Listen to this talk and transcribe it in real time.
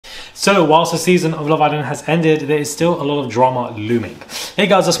So, whilst the season of Love Island has ended, there is still a lot of drama looming. Hey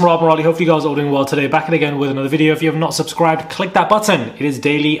guys, it's Morali. Hopefully you guys are all doing well today. Back again with another video. If you have not subscribed, click that button. It is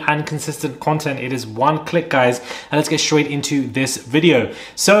daily and consistent content. It is one click, guys. And let's get straight into this video.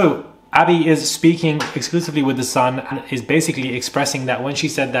 So, Abby is speaking exclusively with the Sun and is basically expressing that when she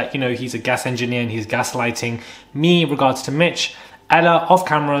said that, you know, he's a gas engineer and he's gaslighting me in regards to Mitch, Ella off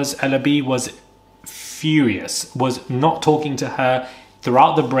cameras, Ella B was furious, was not talking to her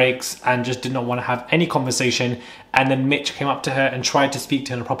throughout the breaks and just did not want to have any conversation. And then Mitch came up to her and tried to speak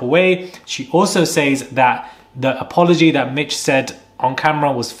to her in a proper way. She also says that the apology that Mitch said on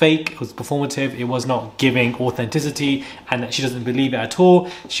camera was fake, it was performative, it was not giving authenticity, and that she doesn't believe it at all.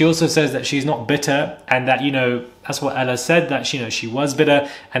 She also says that she's not bitter, and that, you know, that's what Ella said, that she was bitter,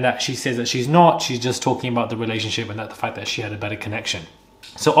 and that she says that she's not, she's just talking about the relationship and that the fact that she had a better connection.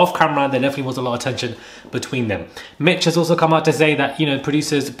 So off camera, there definitely was a lot of tension between them. Mitch has also come out to say that, you know,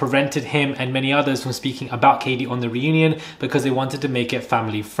 producers prevented him and many others from speaking about Kady on the reunion because they wanted to make it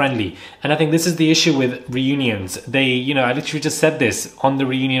family friendly. And I think this is the issue with reunions. They, you know, I literally just said this on the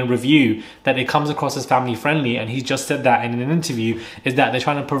reunion review, that it comes across as family friendly, and he just said that in an interview, is that they're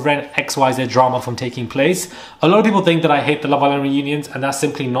trying to prevent XYZ drama from taking place. A lot of people think that I hate the Love Island reunions, and that's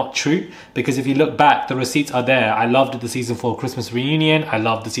simply not true, because if you look back, the receipts are there. I loved the season 4 Christmas reunion. I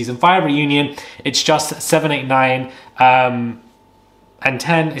loved the season 5 reunion. It's just 7, 8, 9 and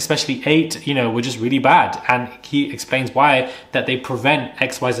 10, especially 8, you know, were just really bad. And he explains why, that they prevent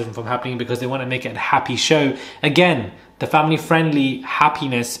XYZ from happening because they want to make it a happy show. Again, the family friendly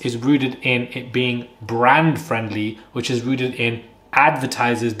happiness is rooted in it being brand friendly, which is rooted in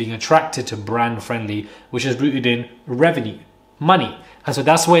advertisers being attracted to brand friendly, which is rooted in revenue, money. And so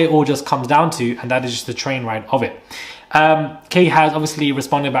that's where it all just comes down to, and that is just the train ride of it. Kay has obviously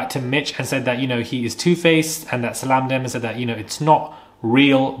responded back to Mitch and said that, you know, he is two-faced, and that slammed him and said that, you know, it's not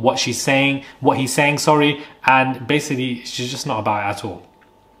real what he's saying, sorry, and basically she's just not about it at all.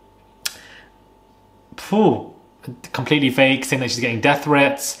 Phew, completely fake, saying that she's getting death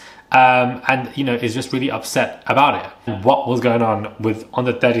threats, and, you know, is just really upset about it. What was going on on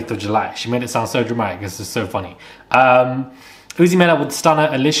the 30th of July? She made it sound so dramatic. This is so funny. Ouzy met up with stunner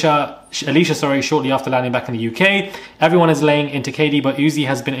Alicia, shortly after landing back in the UK. Everyone is laying into Kady, but Ouzy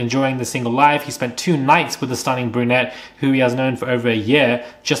has been enjoying the single life. He spent 2 nights with the stunning brunette, who he has known for over a year,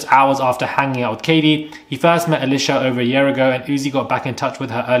 just hours after hanging out with Kady. He first met Alicia over a year ago, and Ouzy got back in touch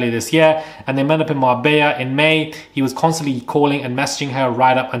with her earlier this year, and they met up in Marbella in May. He was constantly calling and messaging her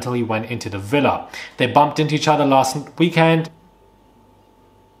right up until he went into the villa. They bumped into each other last weekend.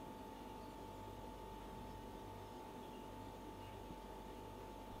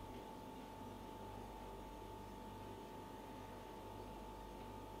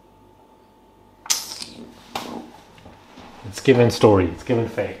 It's given story, it's given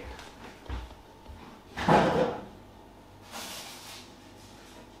fake.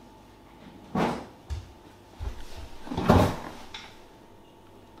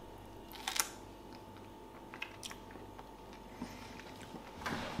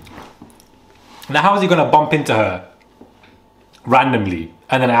 Now, how is he going to bump into her randomly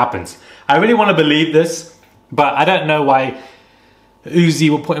and then it happens? I really want to believe this, but I don't know why Ouzy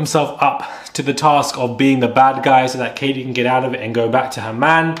will put himself up to the task of being the bad guy so that Kady can get out of it and go back to her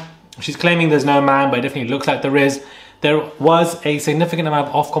man. She's claiming there's no man, but it definitely looks like there is. There was a significant amount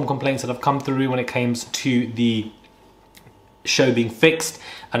of Ofcom complaints that have come through when it comes to the show being fixed,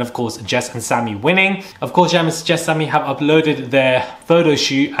 and of course Jess and Sammy winning. Of course, Jess and Sammy have uploaded their photo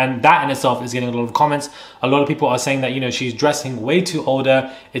shoot, and that in itself is getting a lot of comments. A lot of people are saying that, you know, she's dressing way too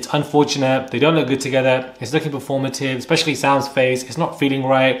older. It's unfortunate. They don't look good together. It's looking performative, especially Sam's face. It's not feeling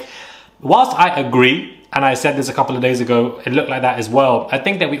right. Whilst I agree, and I said this a couple of days ago, it looked like that as well, I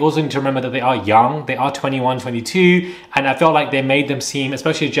think that we also need to remember that they are young. They are 21, 22, and I felt like they made them seem,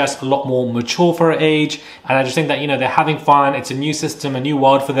 especially Jess, a lot more mature for her age. And I just think that, you know, they're having fun. It's a new system, a new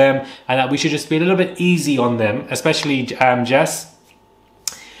world for them, and that we should just be a little bit easy on them, especially Jess.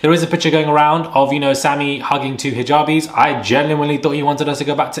 There is a picture going around of, you know, Sammy hugging 2 hijabis. I genuinely thought he wanted us to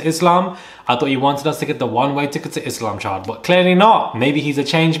go back to Islam. I thought he wanted us to get the one-way ticket to Islam, child, but clearly not. Maybe he's a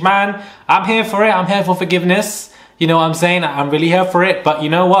changed man. I'm here for it. I'm here for forgiveness. You know what I'm saying? I'm really here for it. But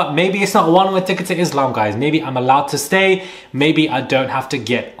you know what? Maybe it's not a one-way ticket to Islam, guys. Maybe I'm allowed to stay. Maybe I don't have to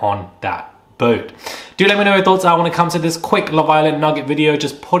get on that boat. Do let me know your thoughts are when it comes to this quick Love Island nugget video,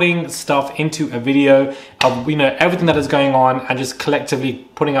 just putting stuff into a video of, you know, everything that is going on and just collectively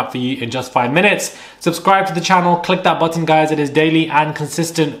putting up for you in just 5 minutes. Subscribe to the channel, click that button, guys. It is daily and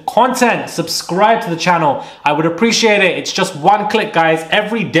consistent content. Subscribe to the channel. I would appreciate it. It's just one click, guys.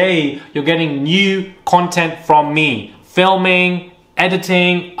 Every day you're getting new content from me. Filming,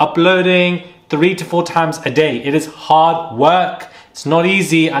 editing, uploading 3 to 4 times a day. It is hard work. It's not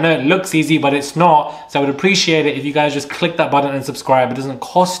easy. I know it looks easy, but it's not. So I would appreciate it if you guys just click that button and subscribe. It doesn't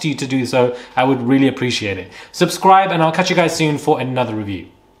cost you to do so. I would really appreciate it. Subscribe, and I'll catch you guys soon for another review.